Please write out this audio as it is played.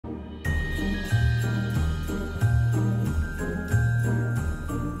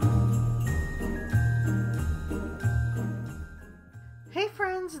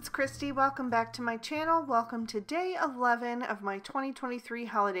it's Christy. Welcome back to my channel. Welcome to day 11 of my 2023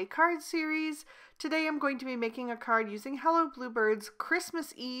 holiday card series. Today I'm going to be making a card using Hello Bluebird's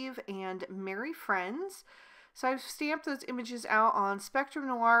Christmas Eve and Merry Friends. So I've stamped those images out on Spectrum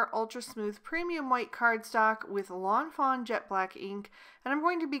Noir Ultra Smooth Premium White cardstock with Lawn Fawn Jet Black ink, and I'm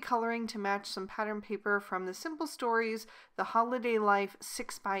going to be coloring to match some pattern paper from the Simple Stories The Holiday Life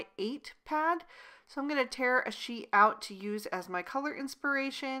 6x8 pad. So I'm going to tear a sheet out to use as my color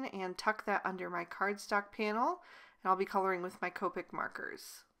inspiration and tuck that under my cardstock panel, and I'll be coloring with my Copic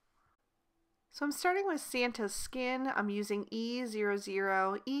markers. So I'm starting with Santa's skin. I'm using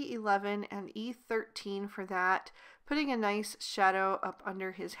E00, E11, and E13 for that, putting a nice shadow up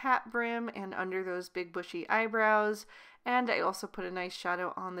under his hat brim and under those big bushy eyebrows. And I also put a nice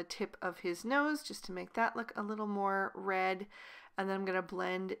shadow on the tip of his nose just to make that look a little more red. And then I'm going to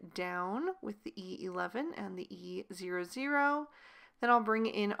blend down with the E11 and the E00. Then I'll bring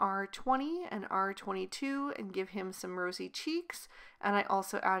in R20 and R22 and give him some rosy cheeks. And I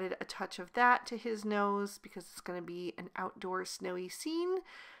also added a touch of that to his nose because it's going to be an outdoor snowy scene.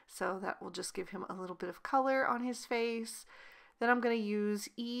 So that will just give him a little bit of color on his face. Then I'm going to use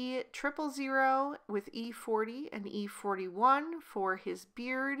E000 with E40 and E41 for his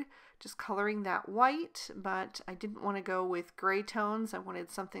beard, just coloring that white, but I didn't want to go with gray tones. I wanted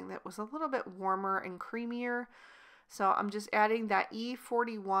something that was a little bit warmer and creamier. So I'm just adding that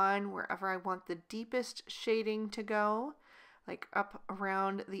E41 wherever I want the deepest shading to go, like up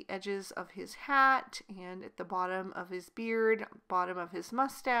around the edges of his hat and at the bottom of his beard, bottom of his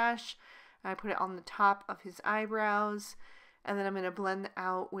mustache. I put it on the top of his eyebrows. And then I'm going to blend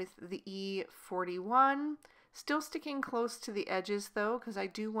out with the E41, still sticking close to the edges though, because I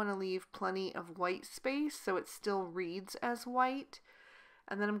do want to leave plenty of white space so it still reads as white.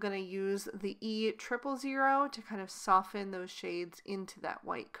 And then I'm going to use the E000 to kind of soften those shades into that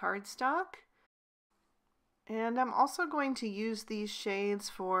white cardstock. And I'm also going to use these shades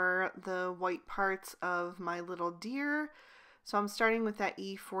for the white parts of my little deer. So I'm starting with that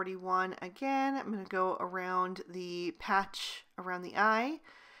E41 again. I'm going to go around the patch around the eye,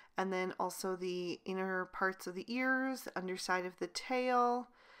 and then also the inner parts of the ears, the underside of the tail.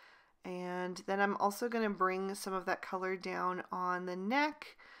 And then I'm also going to bring some of that color down on the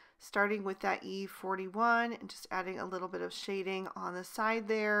neck, starting with that E41 and just adding a little bit of shading on the side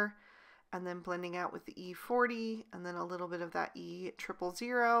there, and then blending out with the E40 and then a little bit of that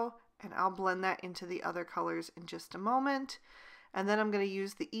E000. And I'll blend that into the other colors in just a moment. And then I'm going to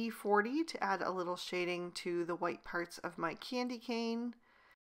use the E40 to add a little shading to the white parts of my candy cane.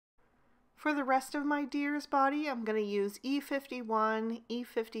 For the rest of my deer's body, I'm going to use E51,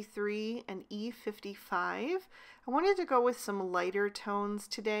 E53, and E55. I wanted to go with some lighter tones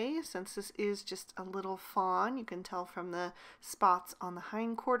today since this is just a little fawn. You can tell from the spots on the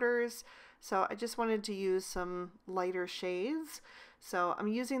hindquarters. So I just wanted to use some lighter shades. So I'm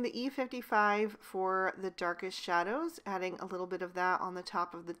using the E55 for the darkest shadows, adding a little bit of that on the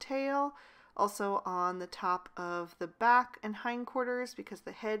top of the tail, also on the top of the back and hindquarters because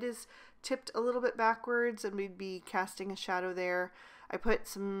the head is tipped a little bit backwards and we'd be casting a shadow there. I put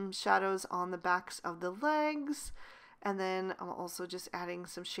some shadows on the backs of the legs, and then I'm also just adding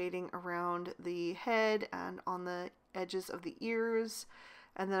some shading around the head and on the edges of the ears.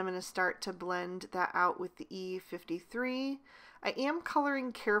 And then I'm going to start to blend that out with the E53. I am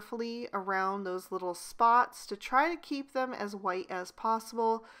coloring carefully around those little spots to try to keep them as white as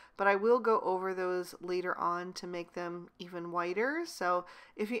possible, but I will go over those later on to make them even whiter. So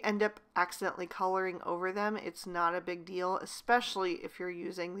if you end up accidentally coloring over them, it's not a big deal, especially if you're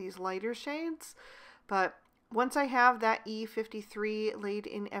using these lighter shades. But once I have that E53 laid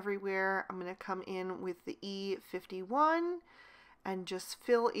in everywhere, I'm going to come in with the E51 and just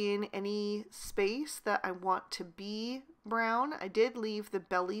fill in any space that I want to be brown. I did leave the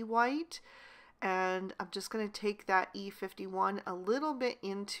belly white, and I'm just going to take that E51 a little bit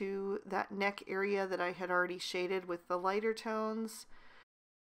into that neck area that I had already shaded with the lighter tones.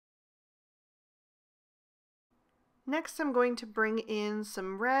 Next, I'm going to bring in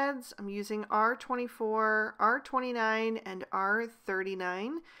some reds. I'm using R24, R29, and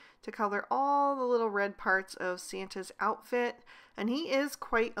R39 to color all the little red parts of Santa's outfit. And he is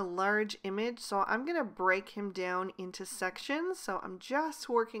quite a large image, so I'm going to break him down into sections. So I'm just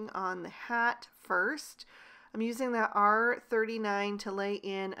working on the hat first. I'm using that R39 to lay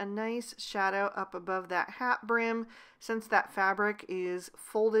in a nice shadow up above that hat brim. Since that fabric is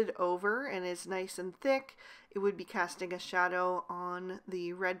folded over and is nice and thick, it would be casting a shadow on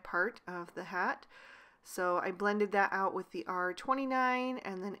the red part of the hat. So I blended that out with the R29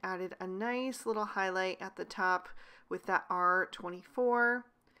 and then added a nice little highlight at the top with that R24.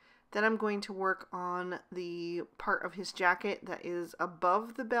 Then I'm going to work on the part of his jacket that is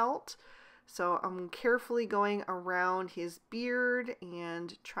above the belt. So I'm carefully going around his beard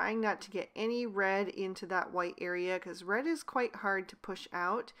and trying not to get any red into that white area because red is quite hard to push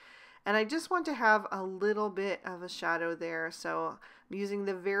out. And I just want to have a little bit of a shadow there. So I'm using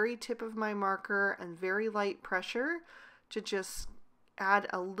the very tip of my marker and very light pressure to just add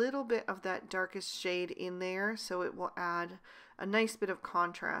a little bit of that darkest shade in there so it will add a nice bit of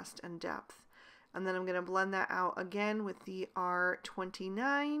contrast and depth. And then I'm going to blend that out again with the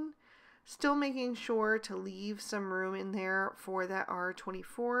R29. Still making sure to leave some room in there for that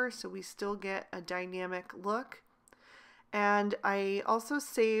R24 so we still get a dynamic look. And I also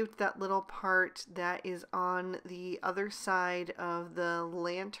saved that little part that is on the other side of the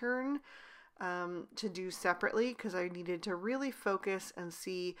lantern to do separately because I needed to really focus and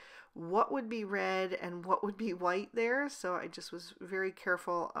see what would be red and what would be white there. So I just was very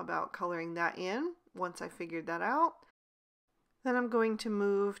careful about coloring that in once I figured that out. Then I'm going to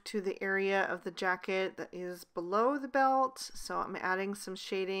move to the area of the jacket that is below the belt. So I'm adding some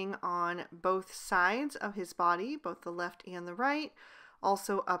shading on both sides of his body, both the left and the right.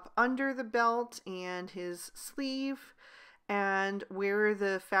 Also up under the belt and his sleeve. And where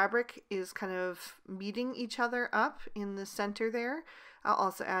the fabric is kind of meeting each other up in the center there, I'll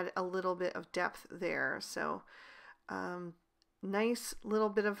also add a little bit of depth there. So nice little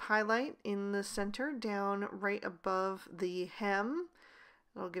bit of highlight in the center down right above the hem.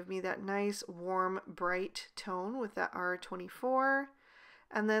 It'll give me that nice warm bright tone with that R24.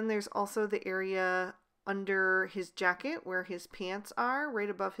 And then there's also the area under his jacket where his pants are, right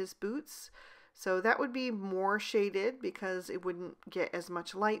above his boots. So that would be more shaded because it wouldn't get as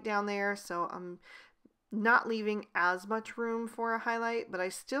much light down there. So I'm not leaving as much room for a highlight, but I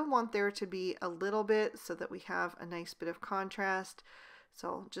still want there to be a little bit so that we have a nice bit of contrast.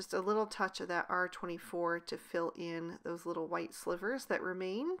 So just a little touch of that R24 to fill in those little white slivers that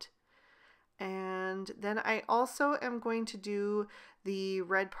remained. And then I also am going to do the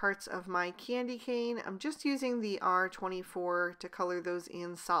red parts of my candy cane. I'm just using the R24 to color those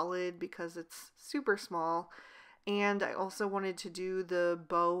in solid because it's super small. And I also wanted to do the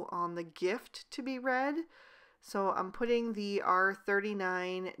bow on the gift to be red. So I'm putting the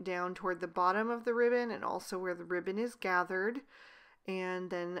R39 down toward the bottom of the ribbon and also where the ribbon is gathered. And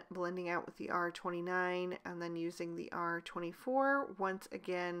then blending out with the R29 and then using the R24 once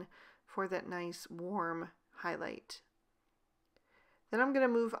again for that nice warm highlight. Then I'm going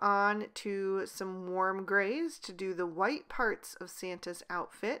to move on to some warm grays to do the white parts of Santa's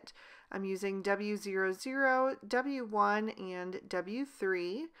outfit. I'm using W00, W1, and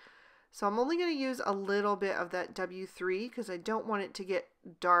W3. So I'm only going to use a little bit of that W3 because I don't want it to get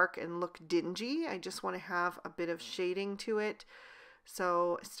dark and look dingy. I just want to have a bit of shading to it.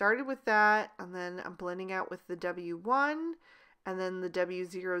 So I started with that, and then I'm blending out with the W1, and then the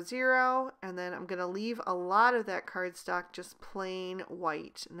W00, and then I'm going to leave a lot of that cardstock just plain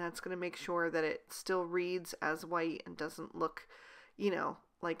white, and that's going to make sure that it still reads as white and doesn't look, you know,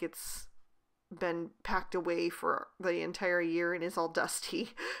 like it's been packed away for the entire year and is all dusty.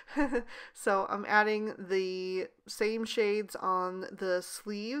 So I'm adding the same shades on the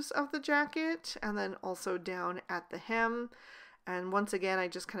sleeves of the jacket and then also down at the hem. And once again, I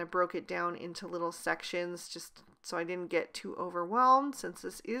just kind of broke it down into little sections just so I didn't get too overwhelmed since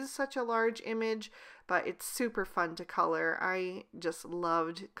this is such a large image, but it's super fun to color. I just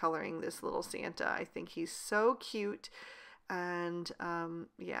loved coloring this little Santa. I think he's so cute. And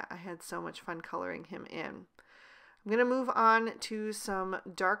yeah, I had so much fun coloring him in. I'm going to move on to some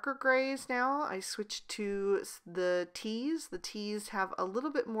darker grays now. I switched to the tees. The tees have a little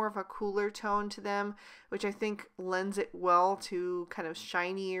bit more of a cooler tone to them, which I think lends it well to kind of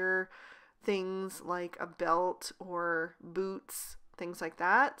shinier things like a belt or boots, things like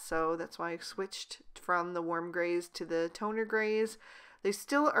that. So that's why I switched from the warm grays to the toner grays. They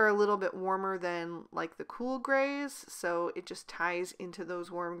still are a little bit warmer than like the cool grays, so it just ties into those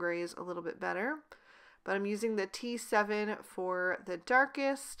warm grays a little bit better. But I'm using the T7 for the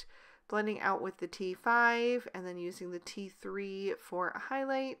darkest, blending out with the T5, and then using the T3 for a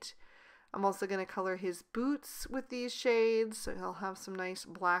highlight. I'm also going to color his boots with these shades, so he'll have some nice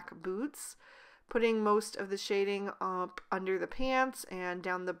black boots. Putting most of the shading up under the pants and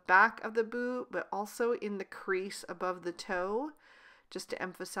down the back of the boot, but also in the crease above the toe, just to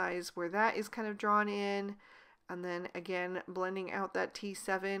emphasize where that is kind of drawn in. And then again, blending out that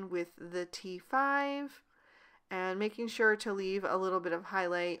T7 with the T5 and making sure to leave a little bit of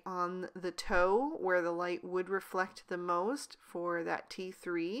highlight on the toe where the light would reflect the most for that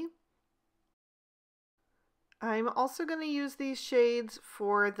T3. I'm also going to use these shades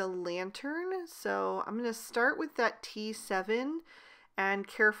for the lantern. So I'm going to start with that T7 and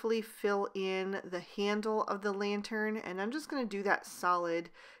carefully fill in the handle of the lantern. And I'm just going to do that solid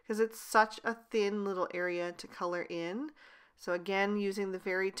because it's such a thin little area to color in. So again, using the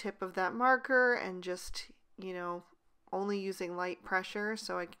very tip of that marker and just, you know, only using light pressure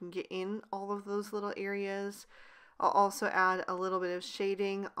so I can get in all of those little areas. I'll also add a little bit of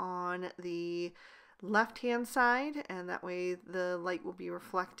shading on the left hand side, and that way the light will be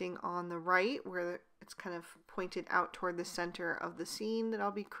reflecting on the right where it's kind of pointed out toward the center of the scene that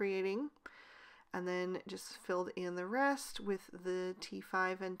I'll be creating. And then just filled in the rest with the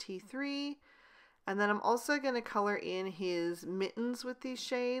T5 and T3. And then I'm also going to color in his mittens with these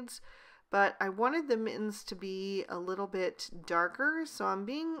shades, but I wanted the mittens to be a little bit darker, so I'm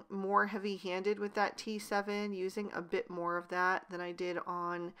being more heavy-handed with that T7, using a bit more of that than I did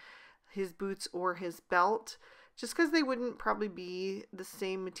on his boots or his belt, just because they wouldn't probably be the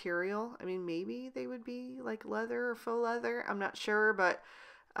same material. I mean, maybe they would be like leather or faux leather, I'm not sure, but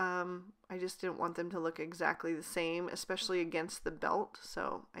I just didn't want them to look exactly the same, especially against the belt,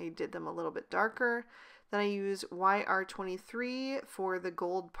 so I did them a little bit darker. Then I use YR23 for the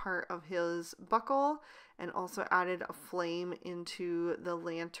gold part of his buckle, and also added a flame into the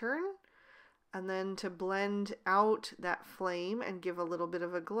lantern. And then to blend out that flame and give a little bit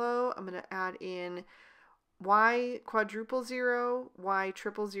of a glow, I'm going to add in Y00,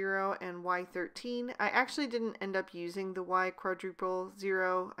 Y000, and Y13. I actually didn't end up using the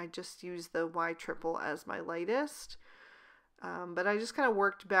Y00, I just used the Y as my lightest. But I just kind of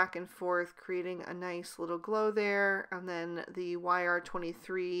worked back and forth, creating a nice little glow there, and then the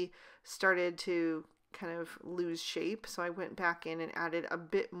YR23 started to kind of lose shape, so I went back in and added a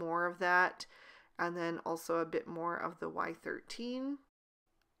bit more of that, and then also a bit more of the Y13.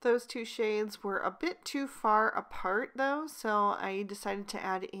 Those two shades were a bit too far apart though, so I decided to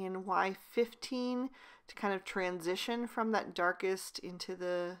add in Y15 to kind of transition from that darkest into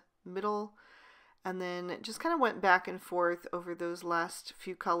the middle, and then just kind of went back and forth over those last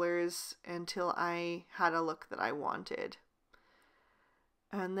few colors until I had a look that I wanted.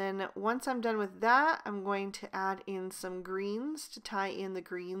 And then once I'm done with that, I'm going to add in some greens to tie in the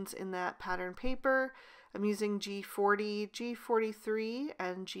greens in that pattern paper. I'm using G40, G43,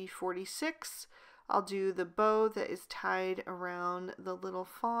 and G46. I'll do the bow that is tied around the little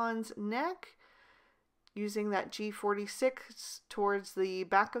fawn's neck, using that G46 towards the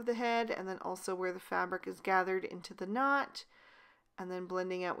back of the head, and then also where the fabric is gathered into the knot, and then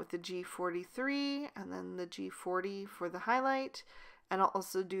blending out with the G43 and then the G40 for the highlight. And I'll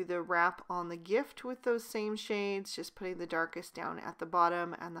also do the wrap on the gift with those same shades, just putting the darkest down at the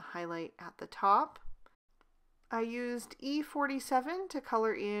bottom and the highlight at the top. I used E47 to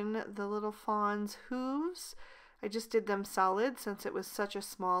color in the little fawn's hooves. I just did them solid since it was such a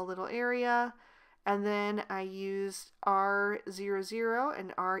small little area. And then I used R00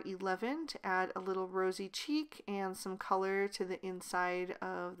 and R11 to add a little rosy cheek and some color to the inside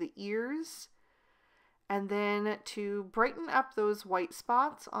of the ears. And then to brighten up those white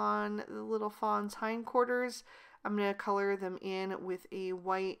spots on the little fawn's hindquarters, I'm going to color them in with a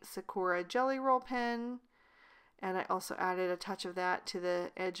white Sakura Jelly Roll pen. And I also added a touch of that to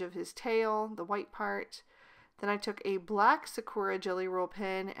the edge of his tail, the white part. Then I took a black Sakura Jelly Roll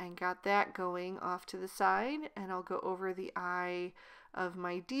pen and got that going off to the side. And I'll go over the eye of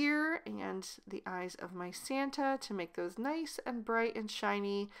my deer and the eyes of my Santa to make those nice and bright and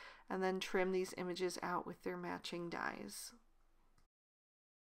shiny, and then trim these images out with their matching dies.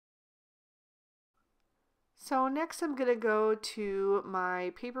 So next I'm going to go to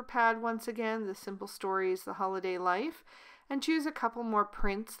my paper pad once again, the Simple Stories, The Holiday Life, and choose a couple more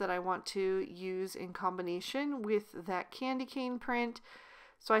prints that I want to use in combination with that candy cane print.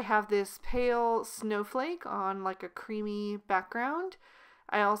 So I have this pale snowflake on like a creamy background.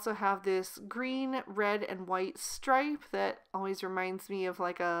 I also have this green, red, and white stripe that always reminds me of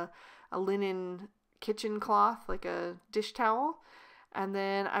like a linen kitchen cloth, like a dish towel. And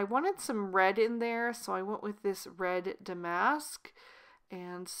then I wanted some red in there, so I went with this red damask.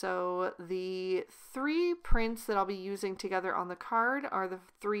 And so the three prints that I'll be using together on the card are the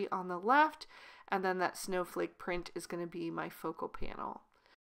three on the left, and then that snowflake print is going to be my focal panel.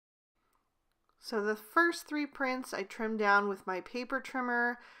 So the first three prints I trimmed down with my paper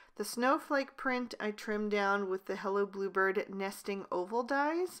trimmer. The snowflake print I trimmed down with the Hello Bluebird nesting oval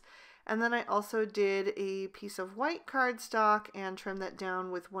dies. And then I also did a piece of white cardstock and trimmed that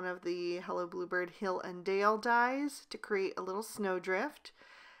down with one of the Hello Bluebird Hill and Dale dies to create a little snowdrift.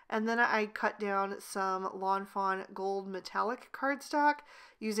 And then I cut down some Lawn Fawn gold metallic cardstock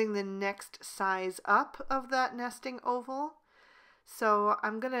using the next size up of that nesting oval. So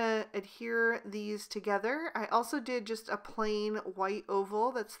I'm going to adhere these together. I also did just a plain white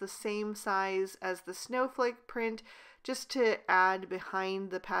oval that's the same size as the snowflake print, just to add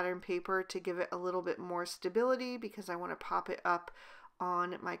behind the pattern paper to give it a little bit more stability, because I want to pop it up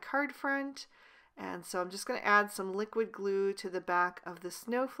on my card front. And so I'm just going to add some liquid glue to the back of the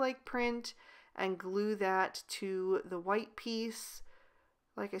snowflake print and glue that to the white piece.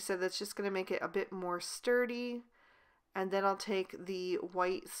 Like I said, that's just going to make it a bit more sturdy. And then I'll take the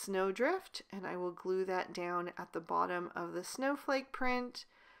white snowdrift and I will glue that down at the bottom of the snowflake print,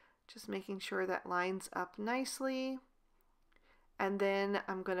 just making sure that lines up nicely. And then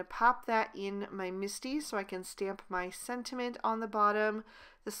I'm going to pop that in my MISTI so I can stamp my sentiment on the bottom.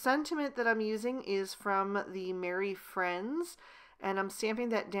 The sentiment that I'm using is from the Merry Friends, and I'm stamping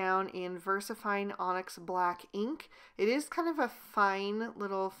that down in VersaFine Onyx Black ink. It is kind of a fine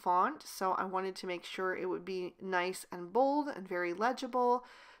little font, so I wanted to make sure it would be nice and bold and very legible.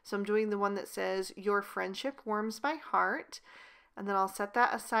 So I'm doing the one that says, "Your friendship warms my heart." And then I'll set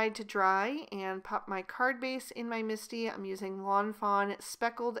that aside to dry and pop my card base in my MISTI. I'm using Lawn Fawn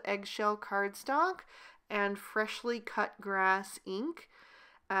speckled eggshell cardstock and freshly cut grass ink.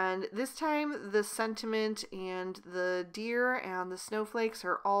 And this time the sentiment and the deer and the snowflakes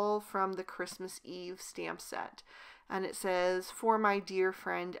are all from the Christmas Eve stamp set. And it says, "For my dear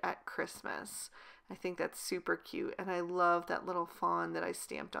friend at Christmas." I think that's super cute, and I love that little fawn that I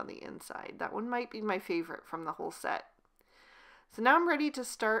stamped on the inside. That one might be my favorite from the whole set. So now I'm ready to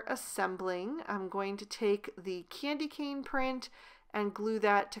start assembling. I'm going to take the candy cane print and glue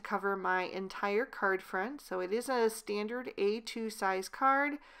that to cover my entire card front. So it is a standard A2 size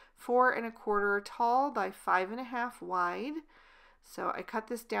card, 4 1/4 tall by 5 1/2 wide. So I cut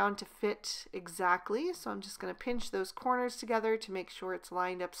this down to fit exactly. So I'm just going to pinch those corners together to make sure it's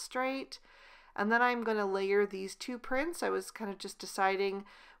lined up straight. And then I'm going to layer these two prints. I was kind of just deciding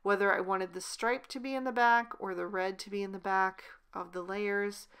whether I wanted the stripe to be in the back or the red to be in the back of the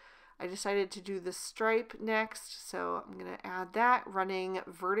layers. I decided to do the stripe next, so I'm going to add that running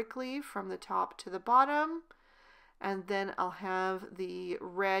vertically from the top to the bottom, and then I'll have the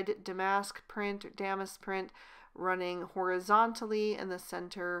red damask print or damask print running horizontally in the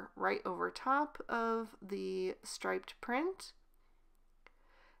center right over top of the striped print.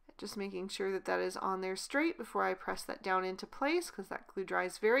 Just making sure that that is on there straight before I press that down into place, because that glue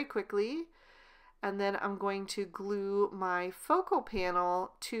dries very quickly. And then I'm going to glue my focal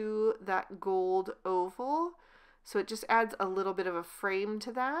panel to that gold oval. So it just adds a little bit of a frame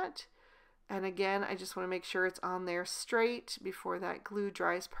to that. And again, I just want to make sure it's on there straight before that glue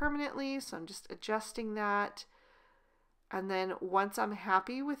dries permanently. So I'm just adjusting that. And then once I'm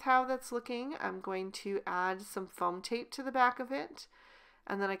happy with how that's looking, I'm going to add some foam tape to the back of it.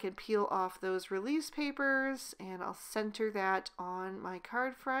 And then I can peel off those release papers and I'll center that on my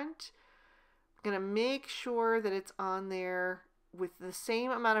card front. I'm going to make sure that it's on there with the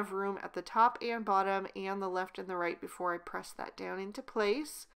same amount of room at the top and bottom and the left and the right before I press that down into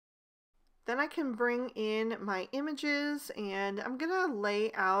place. Then I can bring in my images, and I'm going to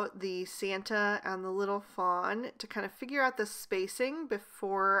lay out the Santa and the little fawn to kind of figure out the spacing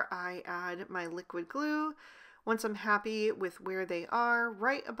before I add my liquid glue. Once I'm happy with where they are,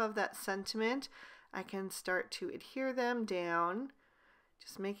 right above that sentiment, I can start to adhere them down.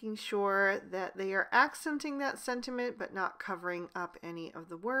 Just making sure that they are accenting that sentiment but not covering up any of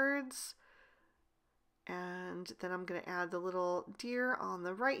the words. And then I'm going to add the little deer on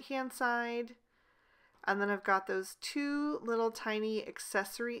the right hand side. And then I've got those two little tiny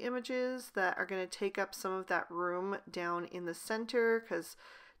accessory images that are going to take up some of that room down in the center, because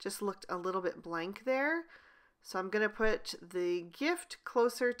it just looked a little bit blank there. So I'm going to put the gift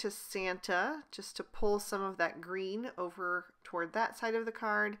closer to Santa just to pull some of that green over toward that side of the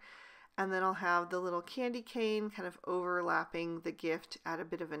card. And then I'll have the little candy cane kind of overlapping the gift at a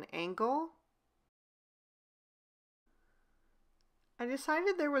bit of an angle. I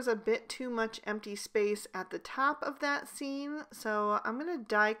decided there was a bit too much empty space at the top of that scene, so I'm going to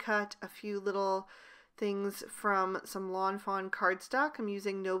die cut a few little things from some Lawn Fawn cardstock. I'm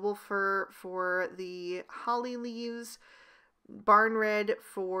using Noble Fir for the holly leaves, Barn Red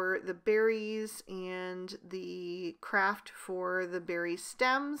for the berries, and the Craft for the berry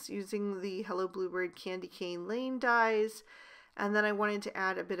stems, using the Hello Bluebird Candy Cane Lane dies. And then I wanted to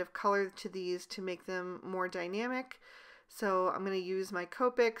add a bit of color to these to make them more dynamic. So I'm going to use my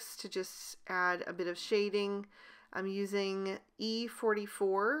Copics to just add a bit of shading. I'm using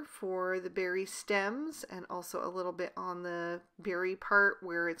E44 for the berry stems and also a little bit on the berry part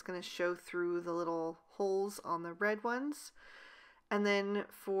where it's going to show through the little holes on the red ones. And then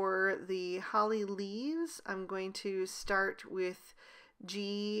for the holly leaves, I'm going to start with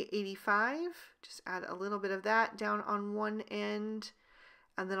G85, just add a little bit of that down on one end,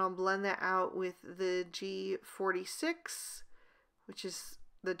 and then I'll blend that out with the G46, which is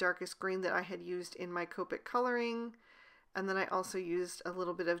the darkest green that I had used in my Copic coloring. And then I also used a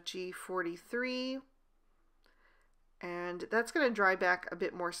little bit of G43, and that's going to dry back a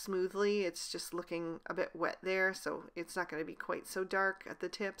bit more smoothly. It's just looking a bit wet there, so it's not going to be quite so dark at the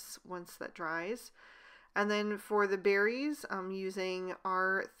tips once that dries. And then for the berries, I'm using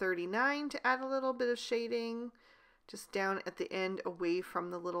R39 to add a little bit of shading just down at the end away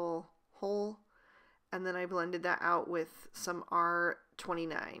from the little hole. And then I blended that out with some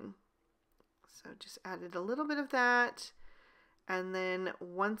R29. So just added a little bit of that. And then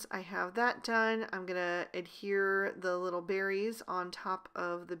once I have that done, I'm going to adhere the little berries on top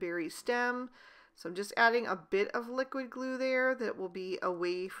of the berry stem. So I'm just adding a bit of liquid glue there that will be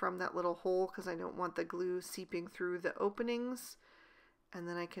away from that little hole because I don't want the glue seeping through the openings. And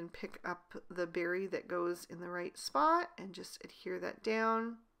then I can pick up the berry that goes in the right spot and just adhere that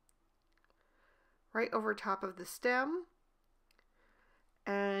down right over top of the stem.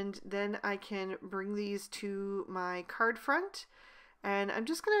 And then I can bring these to my card front. And I'm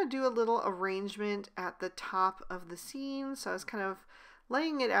just going to do a little arrangement at the top of the scene. So I was kind of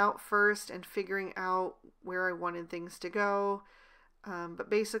laying it out first and figuring out where I wanted things to go. But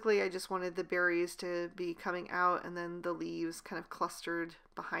basically I just wanted the berries to be coming out and then the leaves kind of clustered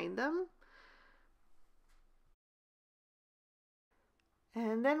behind them.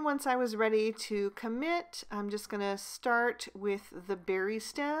 And then once I was ready to commit, I'm just going to start with the berry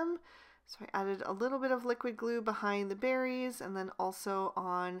stem. So I added a little bit of liquid glue behind the berries and then also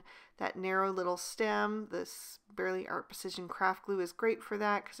on that narrow little stem. This Barely Art Precision craft glue is great for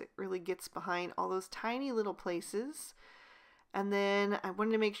that because it really gets behind all those tiny little places. And then I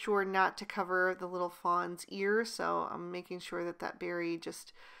wanted to make sure not to cover the little fawn's ear, so I'm making sure that that berry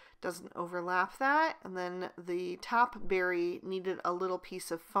just doesn't overlap that. And then the top berry needed a little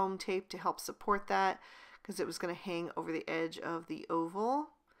piece of foam tape to help support that because it was going to hang over the edge of the oval.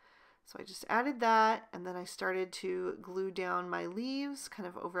 So I just added that, and then I started to glue down my leaves, kind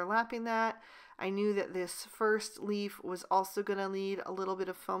of overlapping that. I knew that this first leaf was also going to need a little bit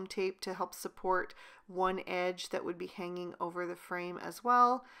of foam tape to help support one edge that would be hanging over the frame as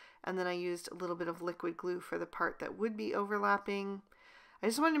well. And then I used a little bit of liquid glue for the part that would be overlapping. I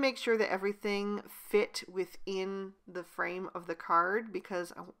just wanted to make sure that everything fit within the frame of the card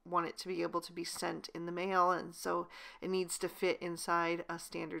because I want it to be able to be sent in the mail, and so it needs to fit inside a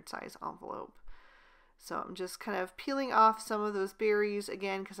standard size envelope. So I'm just kind of peeling off some of those berries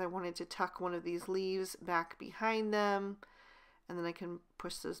again because I wanted to tuck one of these leaves back behind them, and then I can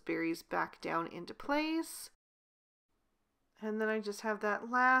push those berries back down into place. And then I just have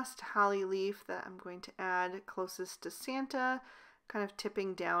that last holly leaf that I'm going to add closest to Santa, kind of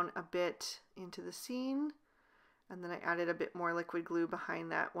tipping down a bit into the scene. And then I added a bit more liquid glue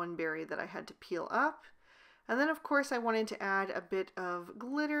behind that one berry that I had to peel up. And then of course I wanted to add a bit of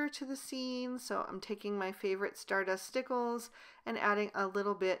glitter to the scene, so I'm taking my favorite Stardust stickles and adding a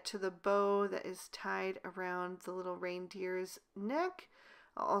little bit to the bow that is tied around the little reindeer's neck.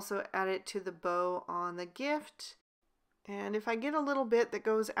 I'll also add it to the bow on the gift. And if I get a little bit that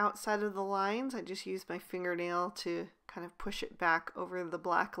goes outside of the lines, I just use my fingernail to kind of push it back over the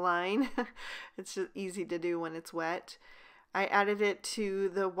black line. It's just easy to do when it's wet. I added it to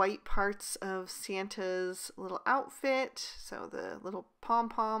the white parts of Santa's little outfit, so the little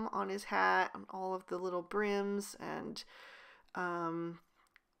pom-pom on his hat and all of the little brims and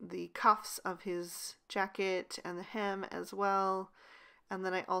the cuffs of his jacket and the hem as well. And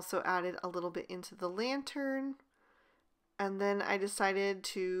then I also added a little bit into the lantern. And then I decided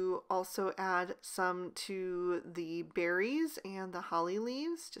to also add some to the berries and the holly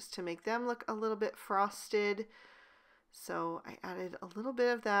leaves just to make them look a little bit frosted. So I added a little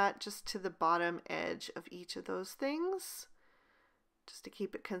bit of that just to the bottom edge of each of those things, just to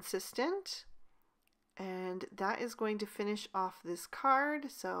keep it consistent. And that is going to finish off this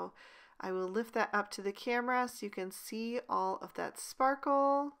card. So I will lift that up to the camera so you can see all of that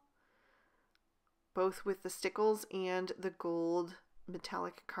sparkle, both with the stickles and the gold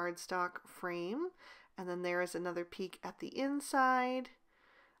metallic cardstock frame. And then there is another peek at the inside.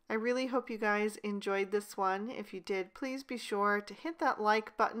 I really hope you guys enjoyed this one. If you did, please be sure to hit that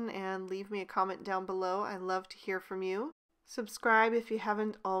like button and leave me a comment down below. I love to hear from you. Subscribe if you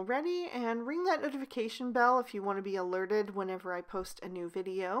haven't already, and ring that notification bell if you want to be alerted whenever I post a new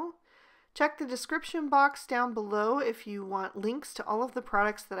video. Check the description box down below if you want links to all of the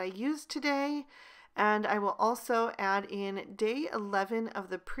products that I used today. And I will also add in day 11 of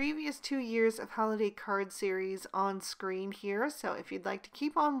the previous 2 years of holiday card series on screen here. So if you'd like to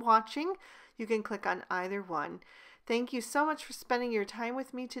keep on watching, you can click on either one. Thank you so much for spending your time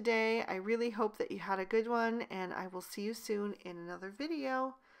with me today. I really hope that you had a good one, and I will see you soon in another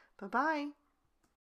video. Bye-bye.